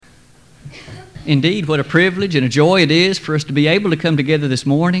Indeed, what a privilege and a joy it is for us to be able to come together this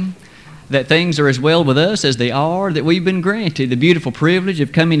morning, that things are as well with us as they are, that we've been granted the beautiful privilege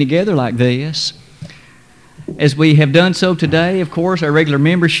of coming together like this. As we have done so today, of course, our regular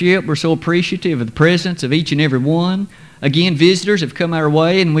membership, we're so appreciative of the presence of each and every one. Again, visitors have come our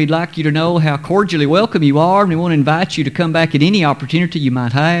way, and we'd like you to know how cordially welcome you are, and we want to invite you to come back at any opportunity you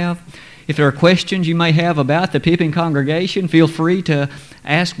might have. If there are questions you may have about the Pippin congregation, feel free to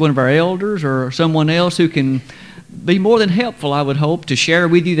ask one of our elders or someone else who can be more than helpful, I would hope, to share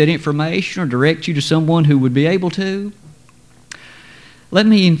with you that information or direct you to someone who would be able to. Let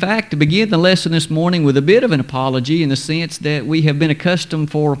me, in fact, begin the lesson this morning with a bit of an apology in the sense that we have been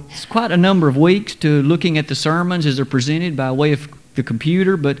accustomed for quite a number of weeks to looking at the sermons as they're presented by way of the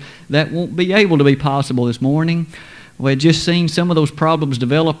computer, but that won't be able to be possible this morning. We had just seen some of those problems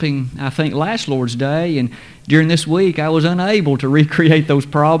developing, I think, last Lord's Day, and during this week I was unable to recreate those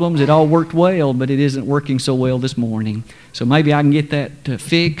problems. It all worked well, but it isn't working so well this morning. So maybe I can get that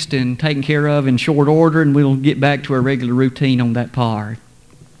fixed and taken care of in short order, and we'll get back to our regular routine on that part.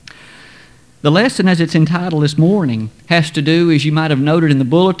 The lesson, as it's entitled this morning, has to do, as you might have noted in the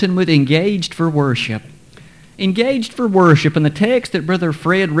bulletin, with engaged for worship. Engaged for worship. And the text that Brother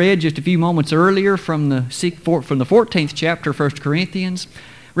Fred read just a few moments earlier from the 14th chapter of 1 Corinthians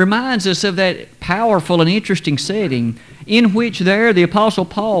reminds us of that powerful and interesting setting in which there the Apostle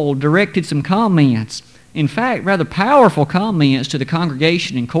Paul directed some comments, in fact, rather powerful comments to the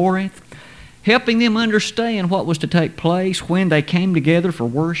congregation in Corinth, helping them understand what was to take place when they came together for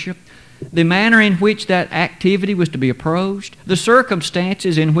worship, the manner in which that activity was to be approached, the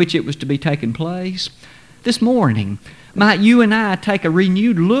circumstances in which it was to be taking place. This morning, might you and I take a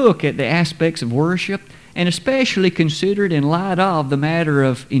renewed look at the aspects of worship, and especially consider it in light of the matter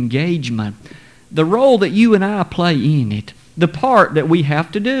of engagement, the role that you and I play in it, the part that we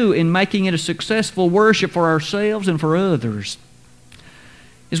have to do in making it a successful worship for ourselves and for others.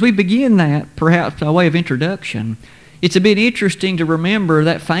 As we begin that, perhaps by way of introduction, it's a bit interesting to remember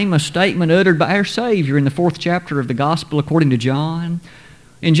that famous statement uttered by our Savior in the 4th chapter of the Gospel according to John.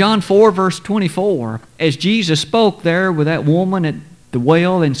 In John 4, verse 24, as Jesus spoke there with that woman at the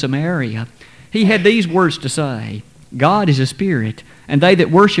well in Samaria, he had these words to say, God is a spirit, and they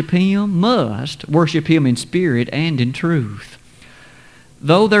that worship Him must worship Him in spirit and in truth.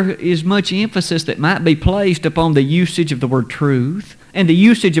 Though there is much emphasis that might be placed upon the usage of the word truth and the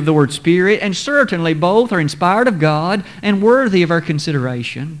usage of the word spirit, and certainly both are inspired of God and worthy of our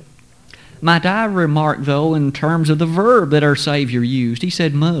consideration, might I remark, though, in terms of the verb that our Savior used, He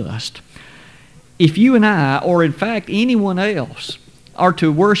said must. If you and I, or in fact anyone else, are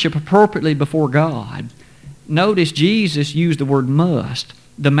to worship appropriately before God, notice Jesus used the word must.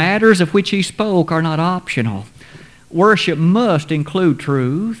 The matters of which He spoke are not optional. Worship must include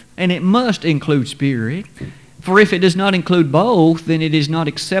truth, and it must include spirit. For if it does not include both, then it is not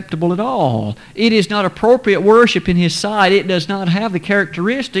acceptable at all. It is not appropriate worship in His sight. It does not have the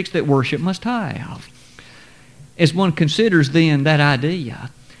characteristics that worship must have. As one considers then that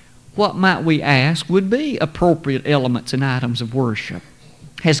idea, what might we ask would be appropriate elements and items of worship?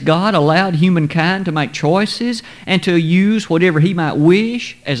 Has God allowed humankind to make choices and to use whatever He might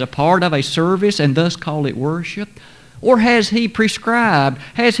wish as a part of a service and thus call it worship? Or has He prescribed,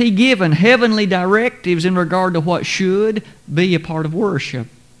 has He given heavenly directives in regard to what should be a part of worship?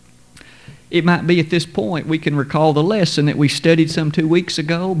 It might be at this point we can recall the lesson that we studied some 2 weeks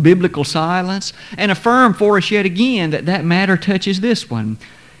ago, biblical silence, and affirm for us yet again that that matter touches this one.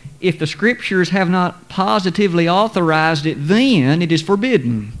 If the Scriptures have not positively authorized it, then it is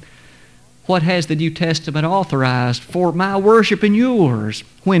forbidden. What has the New Testament authorized for my worship and yours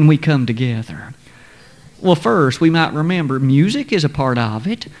when we come together? Well, first, we might remember music is a part of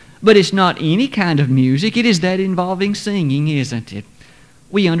it, but it's not any kind of music. It is that involving singing, isn't it?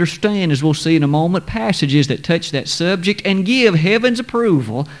 We understand, as we'll see in a moment, passages that touch that subject and give heaven's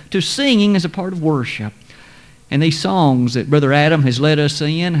approval to singing as a part of worship. And these songs that Brother Adam has led us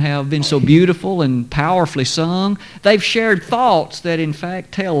in have been so beautiful and powerfully sung. They've shared thoughts that, in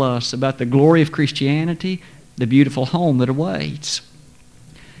fact, tell us about the glory of Christianity, the beautiful home that awaits.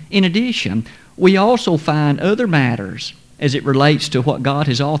 In addition, we also find other matters as it relates to what God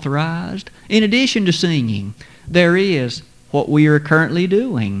has authorized. In addition to singing, there is what we are currently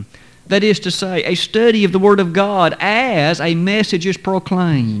doing. That is to say, a study of the Word of God as a message is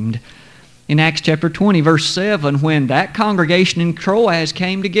proclaimed. In Acts chapter 20, verse 7, when that congregation in Troas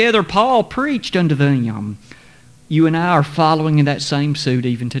came together, Paul preached unto them. You and I are following in that same suit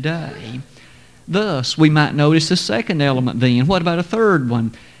even today. Thus, we might notice the second element then. What about a third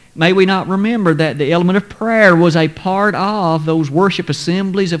one? May we not remember that the element of prayer was a part of those worship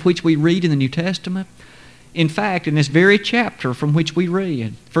assemblies of which we read in the New Testament? In fact, in this very chapter from which we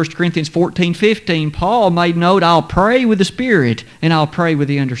read, 1 Corinthians 14:15, Paul made note, I'll pray with the Spirit and I'll pray with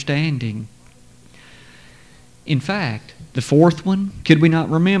the understanding. In fact, the fourth one, could we not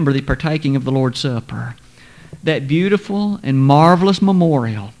remember the partaking of the Lord's Supper? That beautiful and marvelous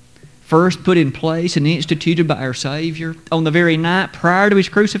memorial, first put in place and instituted by our Savior on the very night prior to His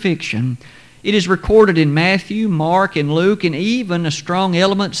crucifixion. It is recorded in Matthew, Mark, and Luke, and even a strong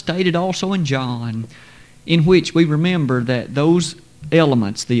element stated also in John, in which we remember that those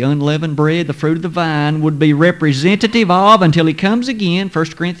elements, the unleavened bread, the fruit of the vine, would be representative of until He comes again, 1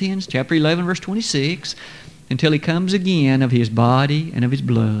 Corinthians chapter 11, verse 26, until He comes again of His body and of His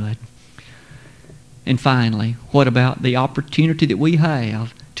blood. And finally, what about the opportunity that we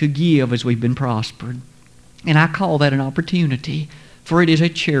have to give as we've been prospered? And I call that an opportunity, for it is a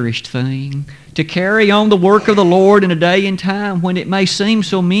cherished thing. To carry on the work of the Lord in a day and time when it may seem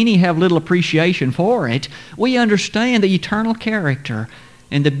so many have little appreciation for it, we understand the eternal character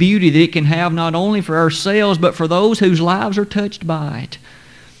and the beauty that it can have not only for ourselves but for those whose lives are touched by it.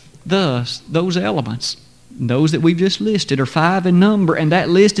 Thus, those elements, those that we've just listed, are 5 in number, and that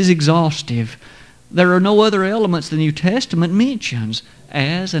list is exhaustive. There are no other elements the New Testament mentions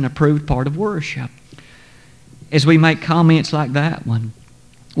as an approved part of worship. As we make comments like that one,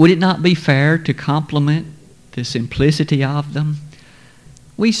 would it not be fair to compliment the simplicity of them?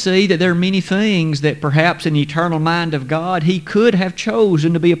 We see that there are many things that perhaps in the eternal mind of God He could have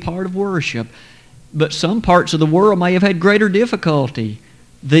chosen to be a part of worship, but some parts of the world may have had greater difficulty.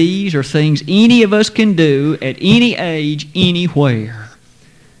 These are things any of us can do at any age, anywhere.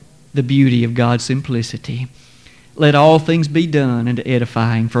 The beauty of God's simplicity. Let all things be done unto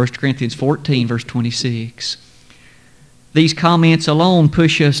edifying, 1 Corinthians 14, verse 26. These comments alone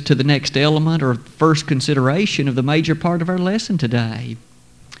push us to the next element or first consideration of the major part of our lesson today.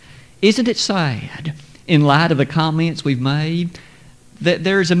 Isn't it sad, in light of the comments we've made, that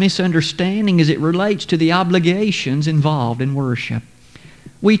there is a misunderstanding as it relates to the obligations involved in worship?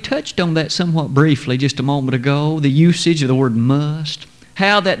 We touched on that somewhat briefly just a moment ago, the usage of the word must,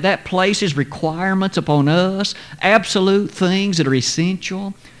 how that places requirements upon us, absolute things that are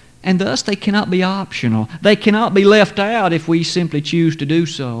essential, and thus they cannot be optional. They cannot be left out if we simply choose to do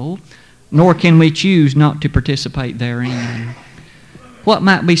so, nor can we choose not to participate therein. What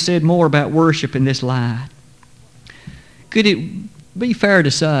might be said more about worship in this light? Could it be fair to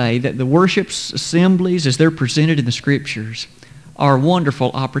say that the worship assemblies as they're presented in the Scriptures are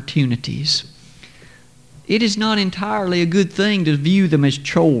wonderful opportunities? It is not entirely a good thing to view them as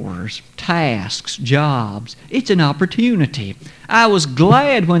chores, tasks, jobs. It's an opportunity. I was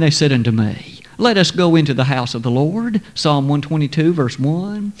glad when they said unto me, let us go into the house of the Lord, Psalm 122, verse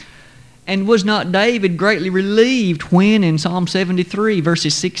 1. And was not David greatly relieved when in Psalm 73,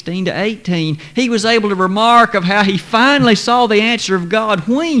 verses 16 to 18, he was able to remark of how he finally saw the answer of God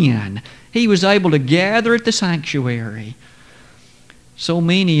when he was able to gather at the sanctuary. So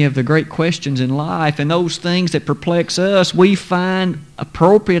many of the great questions in life and those things that perplex us, we find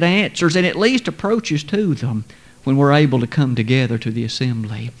appropriate answers and at least approaches to them when we're able to come together to the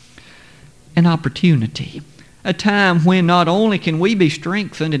assembly. An opportunity, a time when not only can we be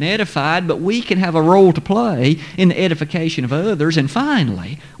strengthened and edified, but we can have a role to play in the edification of others. And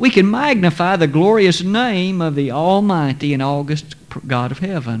finally, we can magnify the glorious name of the Almighty and august God of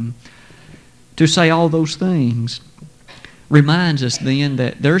heaven. To say all those things reminds us then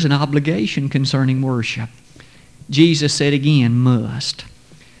that there's an obligation concerning worship. Jesus said again, must.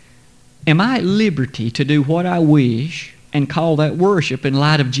 Am I at liberty to do what I wish and call that worship in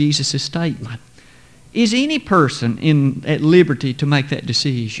light of Jesus' statement? Is any person at liberty to make that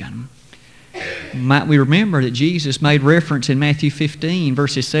decision? Might we remember that Jesus made reference in Matthew 15,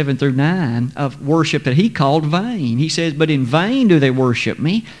 verses 7 through 9, of worship that He called vain. He says, but in vain do they worship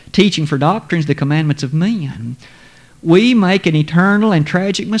me, teaching for doctrines the commandments of men. We make an eternal and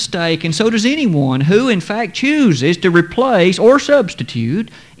tragic mistake, and so does anyone who in fact chooses to replace or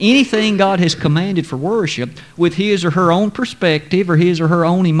substitute anything God has commanded for worship with his or her own perspective or his or her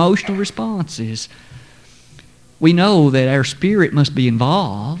own emotional responses. We know that our spirit must be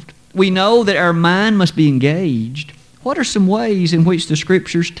involved. We know that our mind must be engaged. What are some ways in which the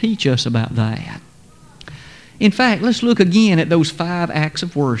Scriptures teach us about that? In fact, let's look again at those 5 acts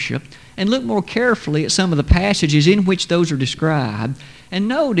of worship and look more carefully at some of the passages in which those are described and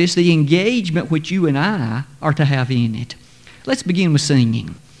notice the engagement which you and I are to have in it. Let's begin with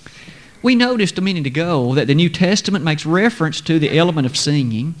singing. We noticed a minute ago that the New Testament makes reference to the element of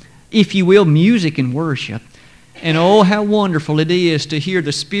singing, if you will, music and worship. And oh, how wonderful it is to hear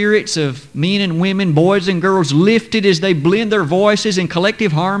the spirits of men and women, boys and girls lifted as they blend their voices in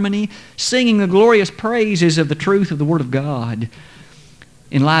collective harmony, singing the glorious praises of the truth of the Word of God.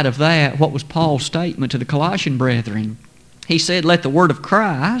 In light of that, what was Paul's statement to the Colossian brethren? He said, "Let the word of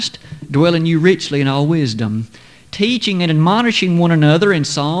Christ dwell in you richly in all wisdom, teaching and admonishing one another in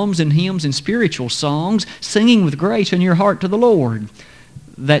psalms and hymns and spiritual songs, singing with grace in your heart to the Lord."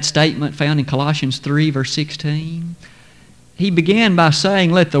 That statement found in Colossians 3, verse 16. He began by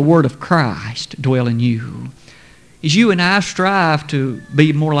saying, "Let the word of Christ dwell in you." As you and I strive to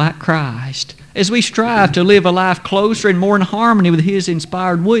be more like Christ, as we strive to live a life closer and more in harmony with His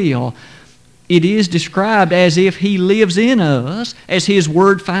inspired will, it is described as if He lives in us, as His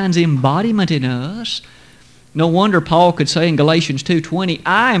Word finds embodiment in us. No wonder Paul could say in Galatians 2:20,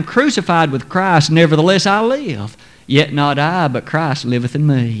 "I am crucified with Christ, nevertheless I live. Yet not I, but Christ liveth in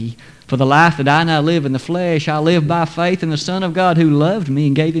me. For the life that I now live in the flesh, I live by faith in the Son of God who loved me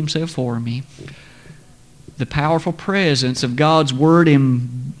and gave Himself for me." The powerful presence of God's Word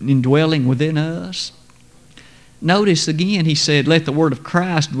indwelling within us. Notice again, he said, "Let the word of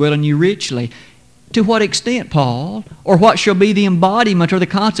Christ dwell in you richly." To what extent, Paul? Or what shall be the embodiment or the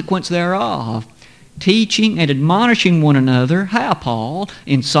consequence thereof? Teaching and admonishing one another. How, Paul?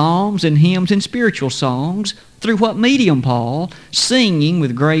 In psalms and hymns and spiritual songs. Through what medium, Paul? Singing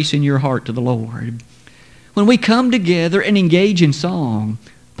with grace in your heart to the Lord. When we come together and engage in song,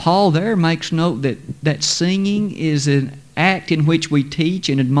 Paul there makes note that singing is an act in which we teach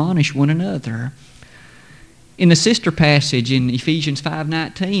and admonish one another. In the sister passage in Ephesians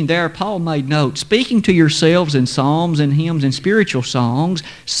 5:19, there Paul made note, "Speaking to yourselves in psalms and hymns and spiritual songs,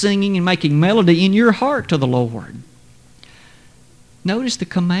 singing and making melody in your heart to the Lord." Notice the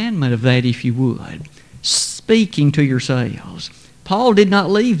commandment of that, if you would. Speaking to yourselves. Paul did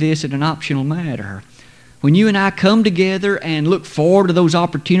not leave this as an optional matter. When you and I come together and look forward to those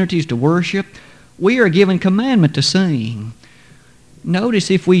opportunities to worship, we are given commandment to sing. Notice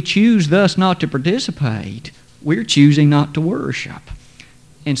if we choose thus not to participate, we're choosing not to worship.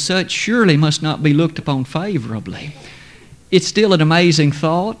 And such surely must not be looked upon favorably. It's still an amazing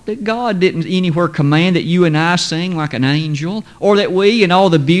thought that God didn't anywhere command that you and I sing like an angel, or that we in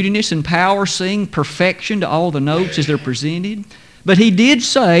all the beautiness and power sing perfection to all the notes as they're presented. But He did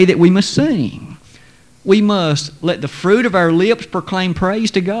say that we must sing. We must let the fruit of our lips proclaim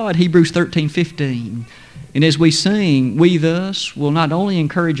praise to God, Hebrews 13:15. And as we sing, we thus will not only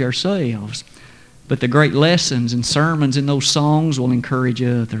encourage ourselves, but the great lessons and sermons in those songs will encourage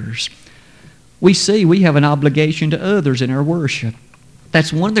others. We see we have an obligation to others in our worship.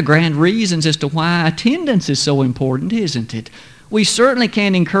 That's one of the grand reasons as to why attendance is so important, isn't it? We certainly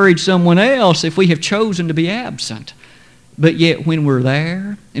can't encourage someone else if we have chosen to be absent. But yet when we're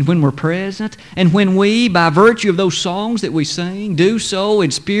there, and when we're present, and when we, by virtue of those songs that we sing, do so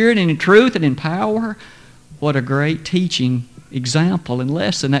in spirit and in truth and in power, what a great teaching example and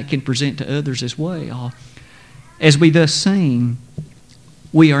lesson that can present to others as well. As we thus sing,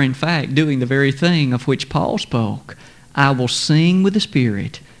 we are in fact doing the very thing of which Paul spoke. "I will sing with the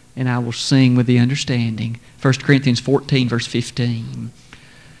Spirit, and I will sing with the understanding." 1 Corinthians 14, verse 15.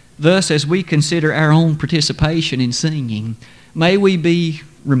 Thus, as we consider our own participation in singing, may we be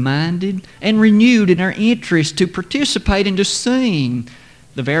reminded and renewed in our interest to participate and to sing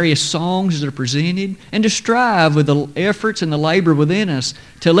the various songs that are presented, and to strive with the efforts and the labor within us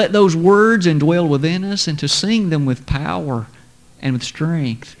to let those words indwell within us and to sing them with power and with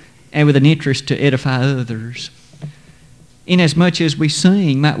strength and with an interest to edify others. Inasmuch as we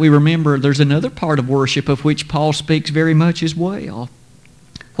sing, might we remember there's another part of worship of which Paul speaks very much as well.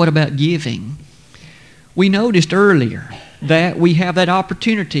 What about giving? We noticed earlier that we have that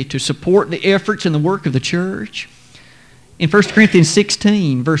opportunity to support the efforts and the work of the church. In 1 Corinthians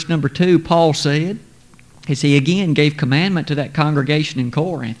 16, verse number 2, Paul said, as he again gave commandment to that congregation in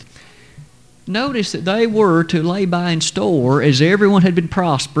Corinth, notice that they were to lay by in store, as everyone had been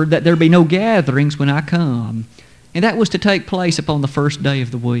prospered, that there be no gatherings when I come. And that was to take place upon the first day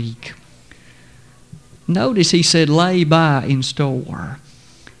of the week. Notice he said, lay by in store,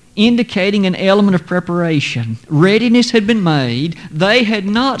 indicating an element of preparation. Readiness had been made. They had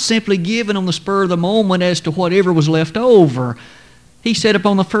not simply given on the spur of the moment as to whatever was left over. He said,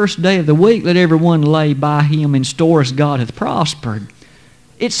 upon the first day of the week, let everyone lay by him in store as God hath prospered.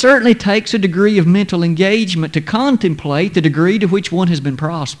 It certainly takes a degree of mental engagement to contemplate the degree to which one has been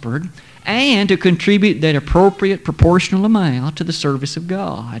prospered and to contribute that appropriate proportional amount to the service of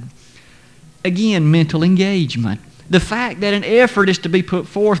God. Again, mental engagement. The fact that an effort is to be put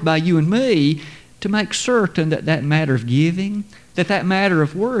forth by you and me to make certain that that matter of giving, that matter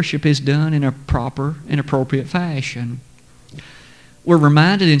of worship is done in a proper and appropriate fashion. We're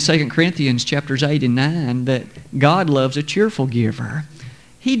reminded in 2 Corinthians chapters 8 and 9 that God loves a cheerful giver.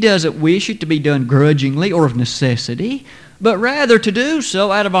 He doesn't wish it to be done grudgingly or of necessity, but rather to do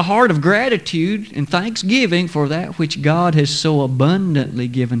so out of a heart of gratitude and thanksgiving for that which God has so abundantly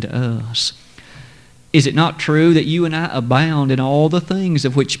given to us. Is it not true that you and I abound in all the things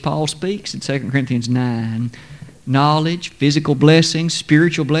of which Paul speaks in 2 Corinthians 9? Knowledge, physical blessings,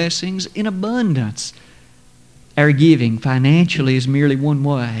 spiritual blessings in abundance. Our giving financially is merely one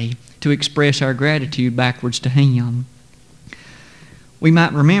way to express our gratitude backwards to Him. We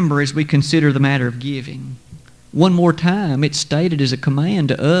might remember as we consider the matter of giving, one more time it's stated as a command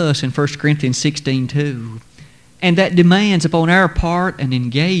to us in 1 Corinthians 16:2. And that demands upon our part an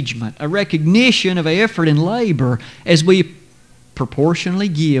engagement, a recognition of effort and labor as we proportionally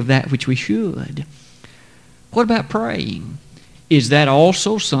give that which we should. What about praying? Is that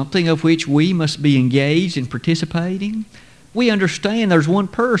also something of which we must be engaged in participating? We understand there's one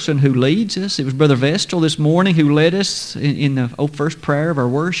person who leads us. It was Brother Vestal this morning who led us in the first prayer of our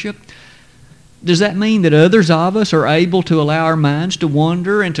worship. Does that mean that others of us are able to allow our minds to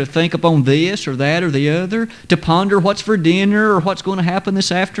wander and to think upon this or that or the other, to ponder what's for dinner or what's going to happen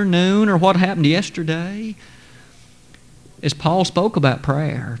this afternoon or what happened yesterday? As Paul spoke about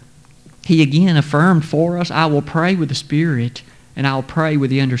prayer, he again affirmed for us, I will pray with the Spirit and I'll pray with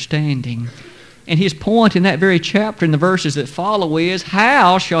the understanding. And his point in that very chapter in the verses that follow is,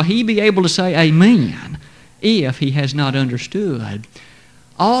 how shall he be able to say amen if he has not understood?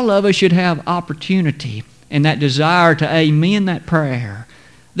 All of us should have opportunity and that desire to amen that prayer.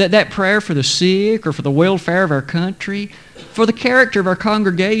 That prayer for the sick or for the welfare of our country, for the character of our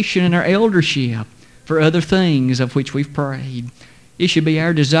congregation and our eldership, for other things of which we've prayed. It should be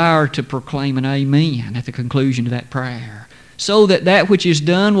our desire to proclaim an amen at the conclusion of that prayer, so that that which is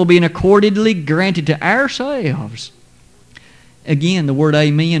done will be accordingly granted to ourselves. Again, the word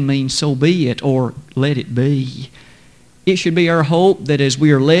amen means so be it or let it be. It should be our hope that as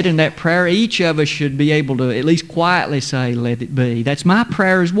we are led in that prayer, each of us should be able to at least quietly say, let it be. That's my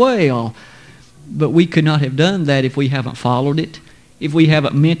prayer as well. But we could not have done that if we haven't followed it, if we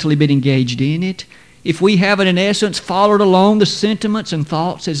haven't mentally been engaged in it, if we haven't in essence followed along the sentiments and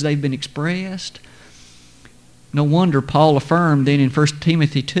thoughts as they've been expressed. No wonder Paul affirmed then in 1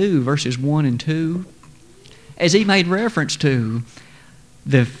 Timothy 2, verses 1 and 2, as he made reference to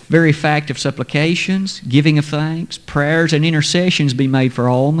the very fact of supplications, giving of thanks, prayers, and intercessions be made for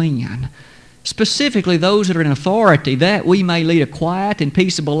all men, specifically those that are in authority, that we may lead a quiet and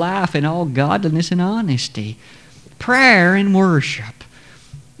peaceable life in all godliness and honesty. Prayer and worship.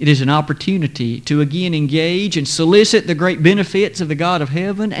 It is an opportunity to again engage and solicit the great benefits of the God of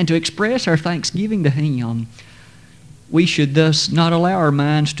heaven and to express our thanksgiving to Him. We should thus not allow our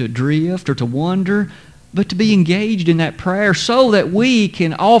minds to drift or to wander, but to be engaged in that prayer so that we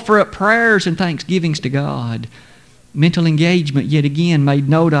can offer up prayers and thanksgivings to God. Mental engagement, yet again, made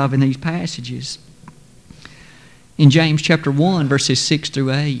note of in these passages. In James chapter 1, verses 6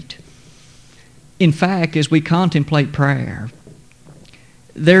 through 8. In fact, as we contemplate prayer,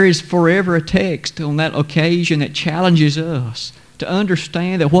 there is forever a text on that occasion that challenges us to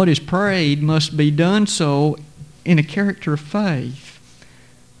understand that what is prayed must be done so in a character of faith.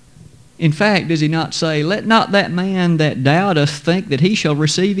 In fact, does he not say, let not that man that doubteth think that he shall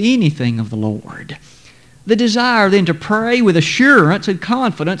receive anything of the Lord? The desire then to pray with assurance and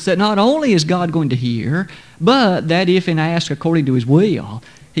confidence that not only is God going to hear, but that if and ask according to His will,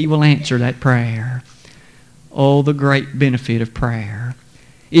 He will answer that prayer. Oh, the great benefit of prayer.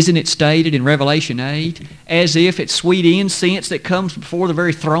 Isn't it stated in Revelation 8, as if it's sweet incense that comes before the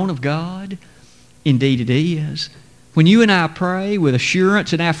very throne of God? Indeed it is. When you and I pray with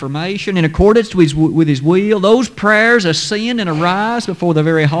assurance and affirmation in accordance with His will, those prayers ascend and arise before the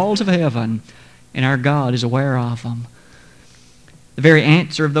very halls of heaven, and our God is aware of them. The very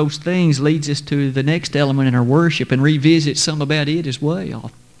answer of those things leads us to the next element in our worship and revisit some about it as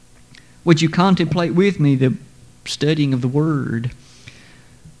well. Would you contemplate with me the studying of the Word?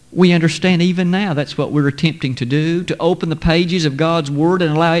 We understand even now that's what we're attempting to do, to open the pages of God's Word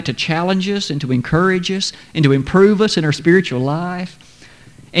and allow it to challenge us and to encourage us and to improve us in our spiritual life.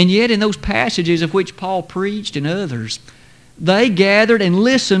 And yet in those passages of which Paul preached and others, they gathered and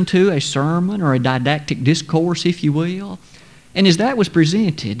listened to a sermon or a didactic discourse, if you will. And as that was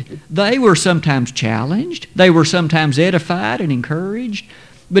presented, they were sometimes challenged, they were sometimes edified and encouraged.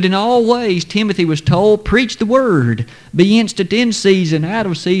 But in all ways, Timothy was told, preach the Word, be instant in season, out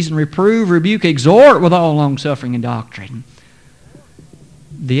of season, reprove, rebuke, exhort with all longsuffering and doctrine.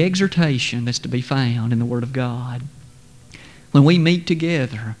 the exhortation that's to be found in the Word of God. When we meet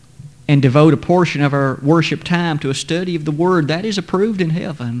together and devote a portion of our worship time to a study of the Word, that is approved in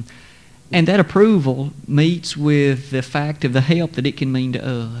heaven. And that approval meets with the fact of the help that it can mean to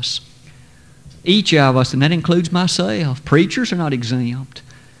us. Each of us, and that includes myself, preachers are not exempt.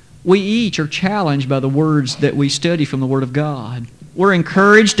 We each are challenged by the words that we study from the Word of God. We're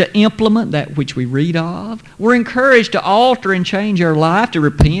encouraged to implement that which we read of. We're encouraged to alter and change our life, to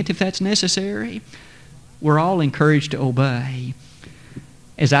repent if that's necessary. We're all encouraged to obey.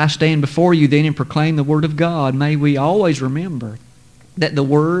 As I stand before you then and proclaim the Word of God, may we always remember that the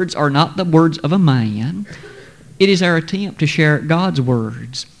words are not the words of a man. It is our attempt to share God's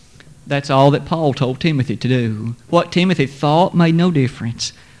words. That's all that Paul told Timothy to do. What Timothy thought made no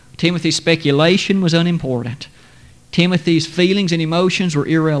difference. Timothy's speculation was unimportant. Timothy's feelings and emotions were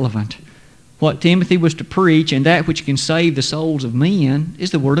irrelevant. What Timothy was to preach, and that which can save the souls of men,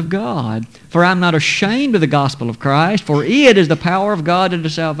 is the Word of God. For I am not ashamed of the gospel of Christ, for it is the power of God unto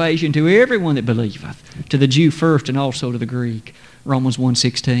salvation to everyone that believeth, to the Jew first and also to the Greek. Romans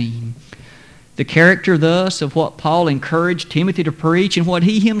 1:16. The character thus of what Paul encouraged Timothy to preach and what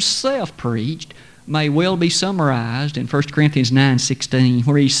he himself preached may well be summarized in 1 Corinthians 9:16,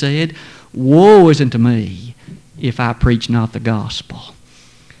 where he said, "Woe is unto me if I preach not the gospel."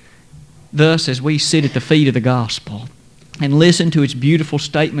 Thus, as we sit at the feet of the gospel and listen to its beautiful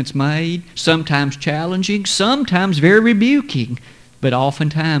statements made, sometimes challenging, sometimes very rebuking, but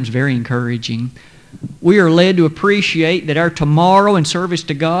oftentimes very encouraging, we are led to appreciate that our tomorrow in service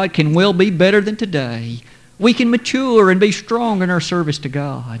to God can well be better than today. We can mature and be strong in our service to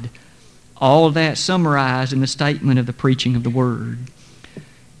God. All of that summarized in the statement of the preaching of the Word.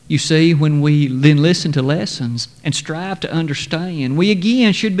 You see, when we then listen to lessons and strive to understand, we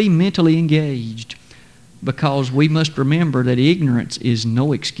again should be mentally engaged, because we must remember that ignorance is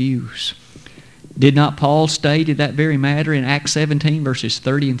no excuse. Did not Paul state that very matter in Acts 17, verses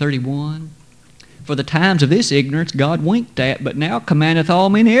 30 and 31? For the times of this ignorance God winked at, but now commandeth all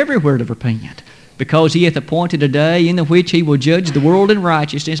men everywhere to repent, because he hath appointed a day in the which he will judge the world in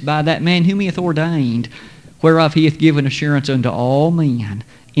righteousness by that man whom he hath ordained, whereof he hath given assurance unto all men,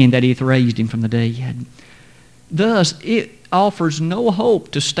 in that he hath raised him from the dead. Thus, it offers no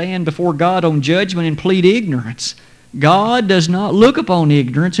hope to stand before God on judgment and plead ignorance. God does not look upon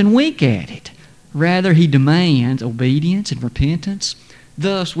ignorance and wink at it. Rather, he demands obedience and repentance.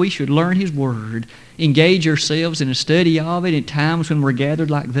 Thus, we should learn his Word, engage ourselves in a study of it at times when we're gathered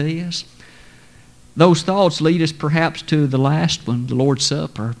like this. Those thoughts lead us perhaps to the last one, the Lord's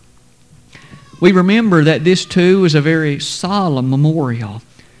Supper. We remember that this too is a very solemn memorial,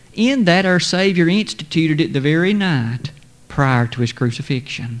 in that our Savior instituted it the very night prior to his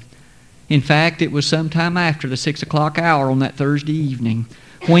crucifixion. In fact, it was sometime after the 6 o'clock hour on that Thursday evening,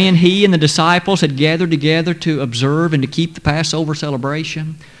 when he and the disciples had gathered together to observe and to keep the Passover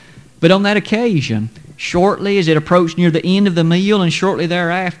celebration. But on that occasion, shortly as it approached near the end of the meal and shortly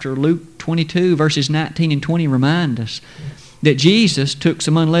thereafter, Luke 22 verses 19 and 20 remind us that Jesus took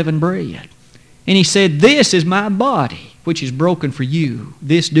some unleavened bread. And he said, "This is my body, which is broken for you.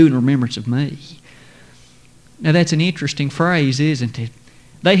 This do in remembrance of me." Now that's an interesting phrase, isn't it?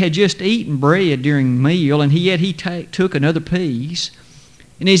 They had just eaten bread during the meal, and yet he took another piece.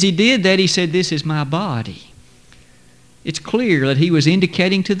 And as he did that, he said, "This is my body." It's clear that he was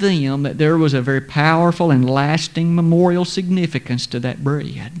indicating to them that there was a very powerful and lasting memorial significance to that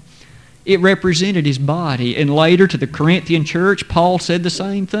bread. It represented his body. And later to the Corinthian church, Paul said the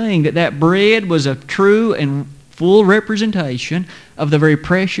same thing, that bread was a true and full representation of the very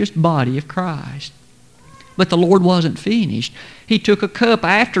precious body of Christ. But the Lord wasn't finished. He took a cup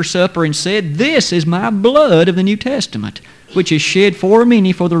after supper and said, "This is my blood of the New Testament, which is shed for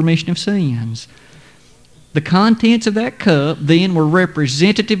many for the remission of sins." The contents of that cup then were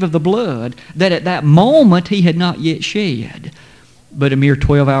representative of the blood that at that moment he had not yet shed, but a mere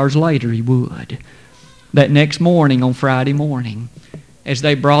 12 hours later he would. That next morning, on Friday morning, as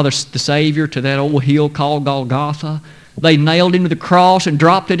they brought the Savior to that old hill called Golgotha, they nailed him to the cross and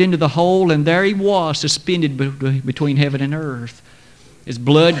dropped it into the hole, and there he was, suspended between heaven and earth. His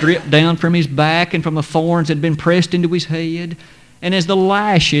blood dripped down from his back, and from the thorns had been pressed into his head. And as the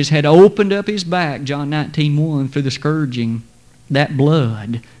lashes had opened up his back, John 19:1, through the scourging, that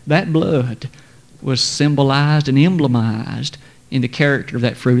blood was symbolized and emblemized in the character of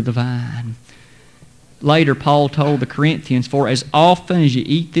that fruit of the vine. Later, Paul told the Corinthians, "For as often as you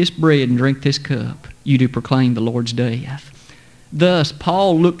eat this bread and drink this cup, you do proclaim the Lord's death." Thus,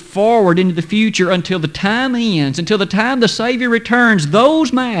 Paul looked forward into the future until the time ends, until the time the Savior returns.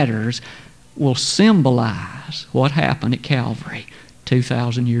 Those matters will symbolize what happened at Calvary.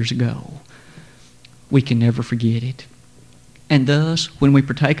 2,000 years ago. We can never forget it. And thus, when we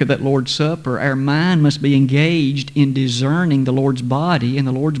partake of that Lord's Supper, our mind must be engaged in discerning the Lord's body and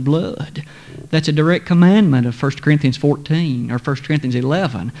the Lord's blood. That's a direct commandment of 1 Corinthians 14, or 1 Corinthians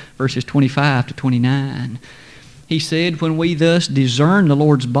 11, verses 25 to 29. He said, when we thus discern the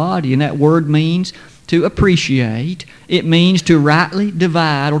Lord's body, and that word means to appreciate, it means to rightly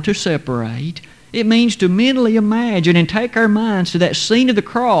divide or to separate, it means to mentally imagine and take our minds to that scene of the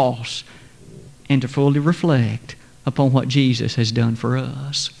cross and to fully reflect upon what Jesus has done for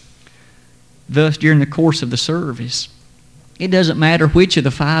us. Thus, during the course of the service, it doesn't matter which of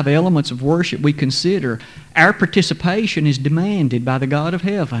the 5 elements of worship we consider, our participation is demanded by the God of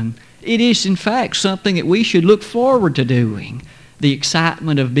heaven. It is, in fact, something that we should look forward to doing. The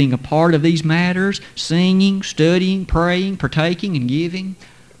excitement of being a part of these matters, singing, studying, praying, partaking, and giving,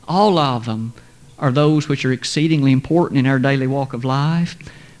 all of them are those which are exceedingly important in our daily walk of life,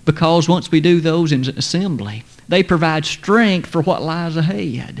 because once we do those in assembly, they provide strength for what lies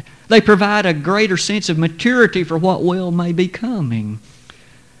ahead. They provide a greater sense of maturity for what well may be coming.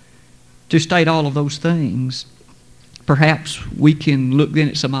 To state all of those things, perhaps we can look then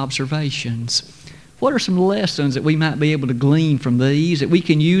at some observations. What are some lessons that we might be able to glean from these that we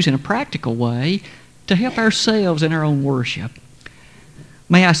can use in a practical way to help ourselves in our own worship?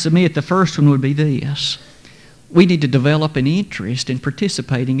 May I submit the first one would be this. We need to develop an interest in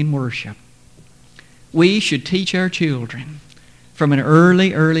participating in worship. We should teach our children from an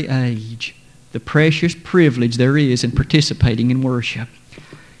early age the precious privilege there is in participating in worship.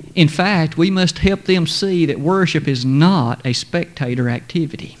 In fact, we must help them see that worship is not a spectator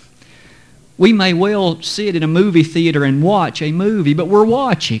activity. We may well sit in a movie theater and watch a movie, but we're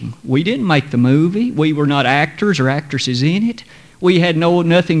watching. We didn't make the movie. We were not actors or actresses in it. We had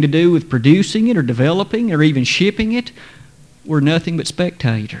nothing to do with producing it or developing it or even shipping it. We're nothing but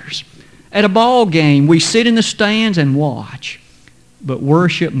spectators. At a ball game, we sit in the stands and watch. But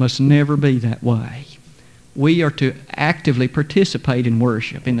worship must never be that way. We are to actively participate in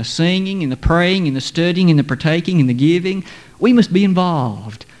worship, in the singing, in the praying, in the studying, in the partaking, in the giving. We must be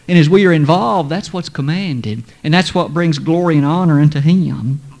involved. And as we are involved, that's what's commanded. And that's what brings glory and honor unto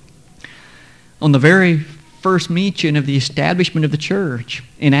Him. On the very first mention of the establishment of the church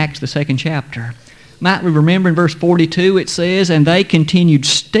in Acts, the 2nd chapter, might we remember in verse 42 it says, and they continued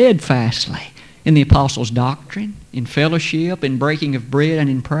steadfastly in the apostles' doctrine, in fellowship, in breaking of bread, and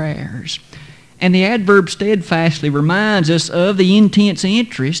in prayers. And the adverb steadfastly reminds us of the intense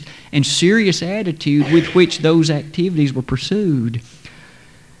interest and serious attitude with which those activities were pursued.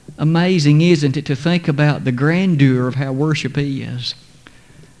 Amazing, isn't it, to think about the grandeur of how worship is.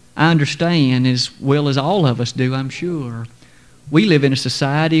 I understand, as well as all of us do, I'm sure, we live in a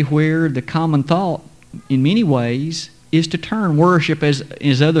society where the common thought, in many ways, is to turn worship,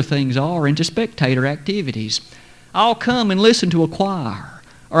 as other things are, into spectator activities. I'll come and listen to a choir,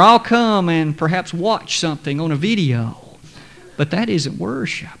 or I'll come and perhaps watch something on a video. But that isn't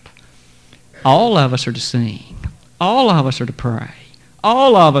worship. All of us are to sing. All of us are to pray.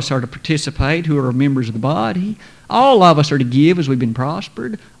 All of us are to participate who are members of the body. All of us are to give as we've been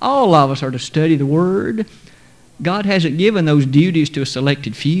prospered. All of us are to study the Word. God hasn't given those duties to a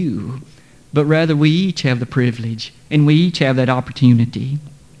selected few, but rather we each have the privilege and we each have that opportunity.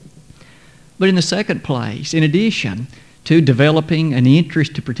 But in the second place, in addition to developing an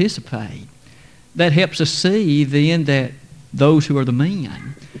interest to participate, that helps us see then that those who are the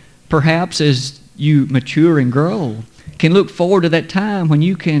men, perhaps as you mature and grow, can look forward to that time when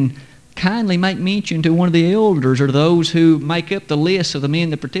you can kindly make mention to one of the elders or those who make up the list of the men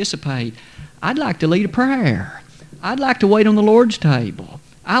that participate. I'd like to lead a prayer. I'd like to wait on the Lord's table.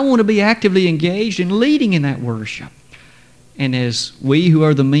 I want to be actively engaged in leading in that worship. And as we who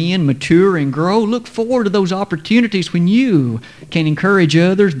are the men mature and grow, look forward to those opportunities when you can encourage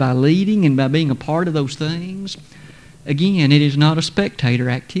others by leading and by being a part of those things. Again, it is not a spectator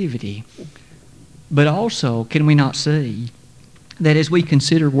activity. But also, can we not see that as we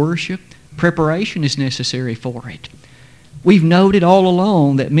consider worship, preparation is necessary for it? We've noted all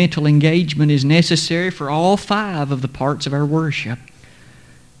along that mental engagement is necessary for all 5 of the parts of our worship.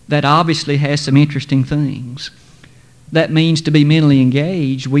 That obviously has some interesting things. That means to be mentally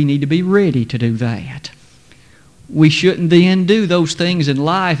engaged, we need to be ready to do that. We shouldn't then do those things in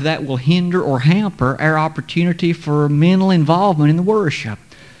life that will hinder or hamper our opportunity for mental involvement in the worship.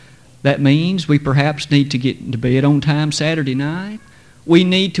 That means we perhaps need to get to bed on time Saturday night. We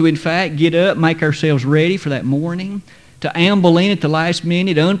need to, in fact, get up, make ourselves ready for that morning. To amble in at the last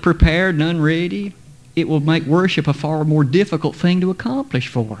minute, unprepared and unready, it will make worship a far more difficult thing to accomplish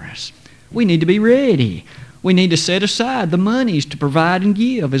for us. We need to be ready. We need to set aside the monies to provide and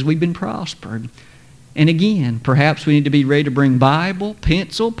give as we've been prospered. And again, perhaps we need to be ready to bring Bible,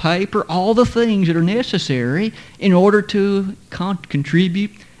 pencil, paper, all the things that are necessary in order to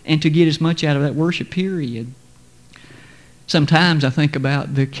contribute and to get as much out of that worship period. Sometimes I think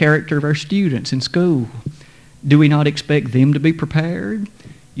about the character of our students in school. Do we not expect them to be prepared?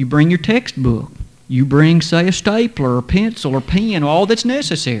 You bring your textbook. You bring, say, a stapler or pencil or pen, all that's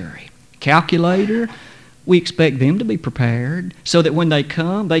necessary. Calculator. We expect them to be prepared so that when they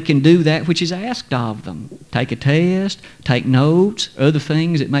come, they can do that which is asked of them. Take a test, take notes, other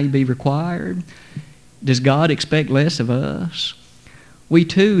things that may be required. Does God expect less of us? We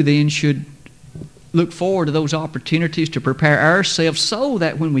too then should look forward to those opportunities to prepare ourselves so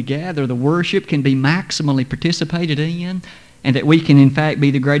that when we gather, the worship can be maximally participated in and that we can in fact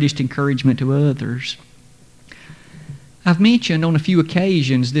be the greatest encouragement to others. I've mentioned on a few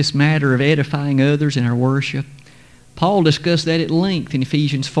occasions this matter of edifying others in our worship. Paul discussed that at length in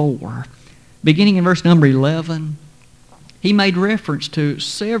Ephesians 4. Beginning in verse number 11, he made reference to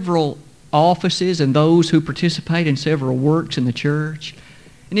several offices and those who participate in several works in the church.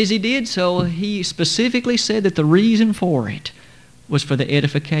 And as he did so, he specifically said that the reason for it was for the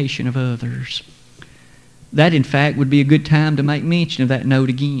edification of others. That, in fact, would be a good time to make mention of that note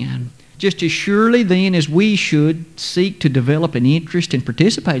again. Just as surely then as we should seek to develop an interest in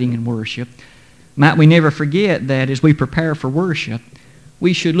participating in worship, might we never forget that as we prepare for worship,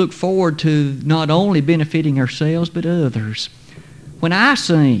 we should look forward to not only benefiting ourselves but others. When I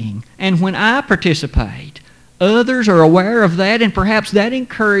sing and when I participate, others are aware of that, and perhaps that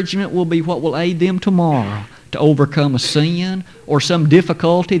encouragement will be what will aid them tomorrow to overcome a sin or some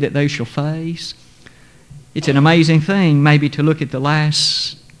difficulty that they shall face. It's an amazing thing maybe to look at the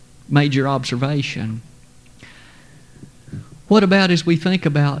last major observation. What about as we think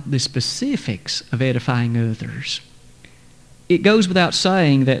about the specifics of edifying others? It goes without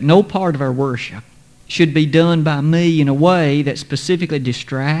saying that no part of our worship should be done by me in a way that specifically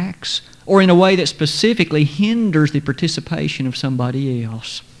distracts or in a way that specifically hinders the participation of somebody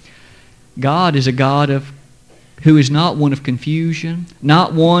else. God is a God who is not one of confusion,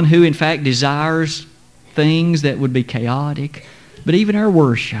 not one who in fact desires things that would be chaotic, but even our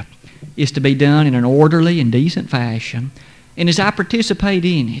worship is to be done in an orderly and decent fashion. And as I participate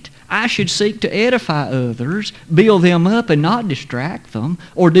in it, I should seek to edify others, build them up and not distract them,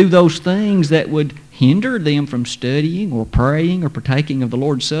 or do those things that would hinder them from studying or praying or partaking of the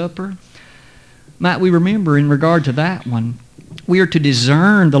Lord's Supper. Might we remember in regard to that one, we are to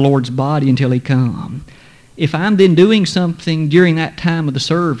discern the Lord's body until He come. If I'm then doing something during that time of the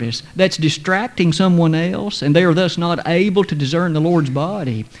service that's distracting someone else and they are thus not able to discern the Lord's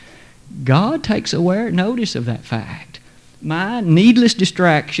body, God takes notice of that fact. My needless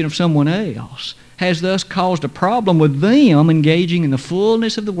distraction of someone else has thus caused a problem with them engaging in the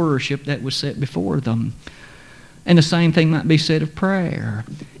fullness of the worship that was set before them. And the same thing might be said of prayer.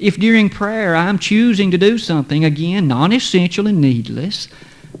 If during prayer I'm choosing to do something, again, non-essential and needless,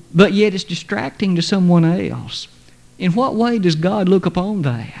 but yet it's distracting to someone else, in what way does God look upon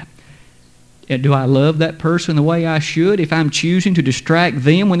that? Do I love that person the way I should if I'm choosing to distract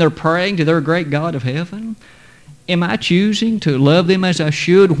them when they're praying to their great God of heaven? Am I choosing to love them as I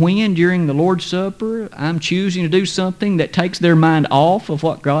should when, during the Lord's Supper, I'm choosing to do something that takes their mind off of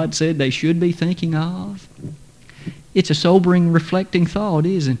what God said they should be thinking of? It's a sobering, reflecting thought,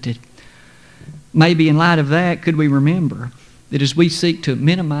 isn't it? Maybe in light of that, could we remember that as we seek to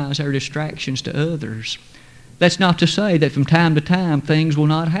minimize our distractions to others, that's not to say that from time to time things will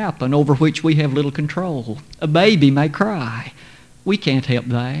not happen over which we have little control. A baby may cry. We can't help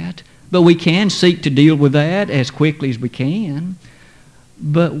that. But we can seek to deal with that as quickly as we can.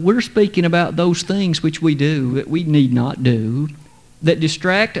 But we're speaking about those things which we do that we need not do, that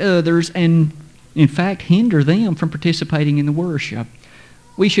distract others and, in fact, hinder them from participating in the worship.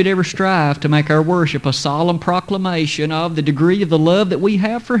 We should ever strive to make our worship a solemn proclamation of the degree of the love that we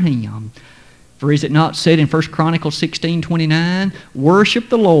have for Him. For is it not said in 1 Chronicles 16:29, worship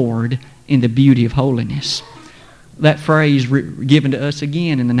the Lord in the beauty of holiness? That phrase given to us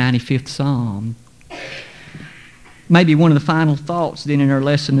again in the 95th Psalm. Maybe one of the final thoughts then in our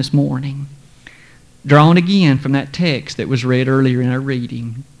lesson this morning, drawn again from that text that was read earlier in our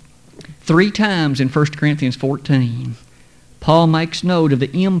reading. 3 times in 1 Corinthians 14, Paul makes note of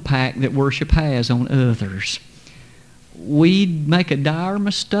the impact that worship has on others. We make a dire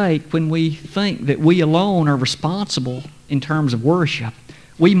mistake when we think that we alone are responsible in terms of worship.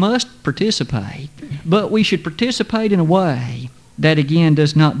 We must participate, but we should participate in a way that again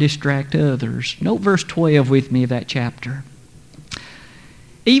does not distract others. Note verse 12 with me of that chapter.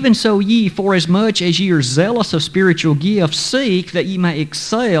 Even so ye, forasmuch as ye are zealous of spiritual gifts, seek that ye may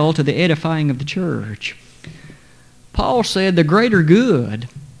excel to the edifying of the church. Paul said the greater good,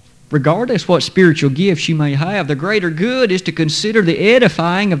 regardless what spiritual gifts you may have, the greater good is to consider the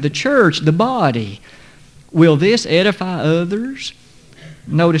edifying of the church, the body. Will this edify others?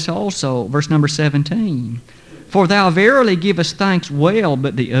 Notice also verse number 17. For thou verily givest thanks well,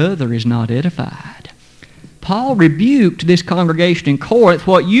 but the other is not edified. Paul rebuked this congregation in Corinth.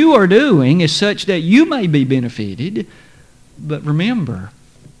 What you are doing is such that you may be benefited, but remember,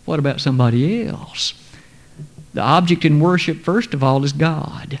 what about somebody else? The object in worship, first of all, is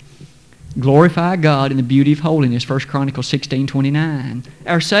God. Glorify God in the beauty of holiness, 1 Chronicles 16:29.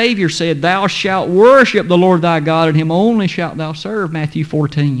 Our Savior said, Thou shalt worship the Lord thy God, and Him only shalt thou serve, Matthew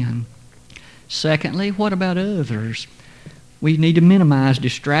 4:10. Secondly, what about others? We need to minimize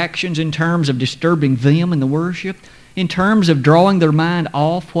distractions in terms of disturbing them in the worship, in terms of drawing their mind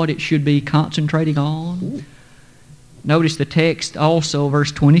off what it should be concentrating on. Notice the text also,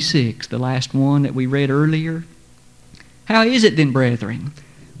 verse 26, the last one that we read earlier. How is it then, brethren,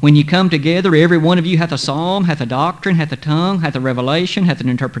 when you come together, every one of you hath a psalm, hath a doctrine, hath a tongue, hath a revelation, hath an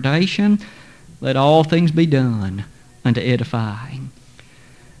interpretation? Let all things be done unto edifying.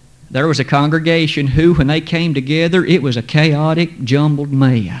 There was a congregation who, when they came together, it was a chaotic, jumbled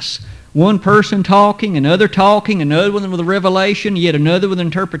mess. One person talking, another one with a revelation, yet another with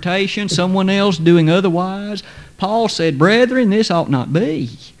interpretation, someone else doing otherwise. Paul said, Brethren, this ought not be.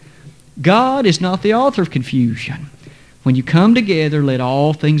 God is not the author of confusion. When you come together, let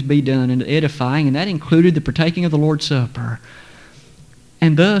all things be done unto edifying, and that included the partaking of the Lord's Supper.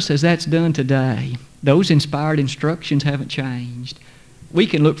 And thus, as that's done today, those inspired instructions haven't changed. We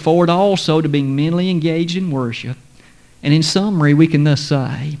can look forward also to being mentally engaged in worship. And in summary, we can thus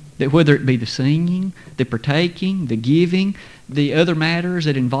say that whether it be the singing, the partaking, the giving, the other matters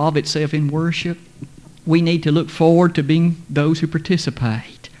that involve itself in worship, we need to look forward to being those who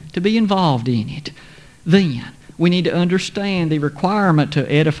participate, to be involved in it. Then, we need to understand the requirement to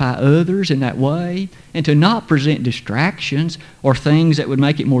edify others in that way and to not present distractions or things that would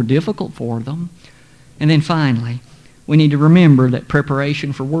make it more difficult for them. And then finally, we need to remember that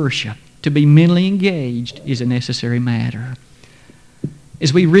preparation for worship, to be mentally engaged, is a necessary matter.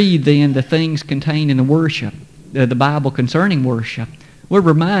 As we read then the things contained in the worship, the Bible concerning worship, we're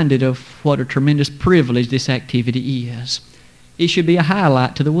reminded of what a tremendous privilege this activity is. It should be a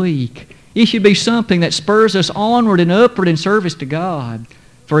highlight to the week. It should be something that spurs us onward and upward in service to God.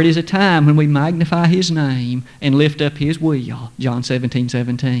 For it is a time when we magnify His name and lift up His will. John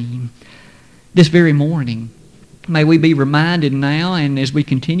 17:17. This very morning, may we be reminded now, and as we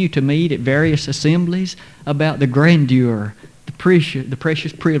continue to meet at various assemblies, about the grandeur, the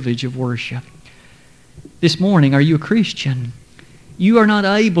precious privilege of worship. This morning, are you a Christian? You are not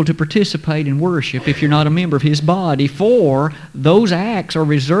able to participate in worship if you're not a member of His body, for those acts are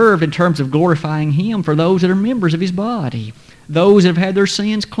reserved in terms of glorifying Him for those that are members of His body, those that have had their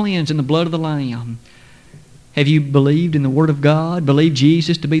sins cleansed in the blood of the Lamb. Have you believed in the Word of God, believed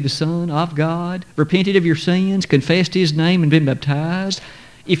Jesus to be the Son of God, repented of your sins, confessed His name, and been baptized?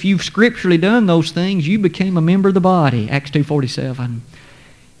 If you've scripturally done those things, you became a member of the body, Acts 2:47.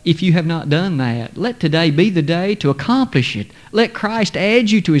 If you have not done that, let today be the day to accomplish it. Let Christ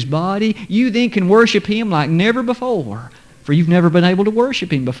add you to His body. You then can worship Him like never before, for you've never been able to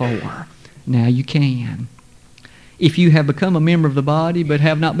worship Him before. Now you can. If you have become a member of the body but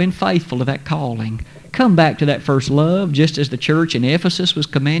have not been faithful to that calling, come back to that first love, just as the church in Ephesus was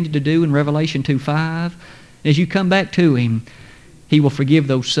commanded to do in Revelation 2:5. As you come back to Him, He will forgive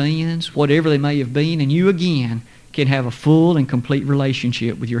those sins, whatever they may have been, and you again can have a full and complete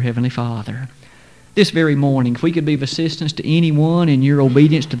relationship with your Heavenly Father. This very morning, if we could be of assistance to anyone in your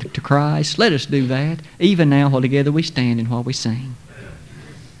obedience to Christ, let us do that, even now while together we stand and while we sing.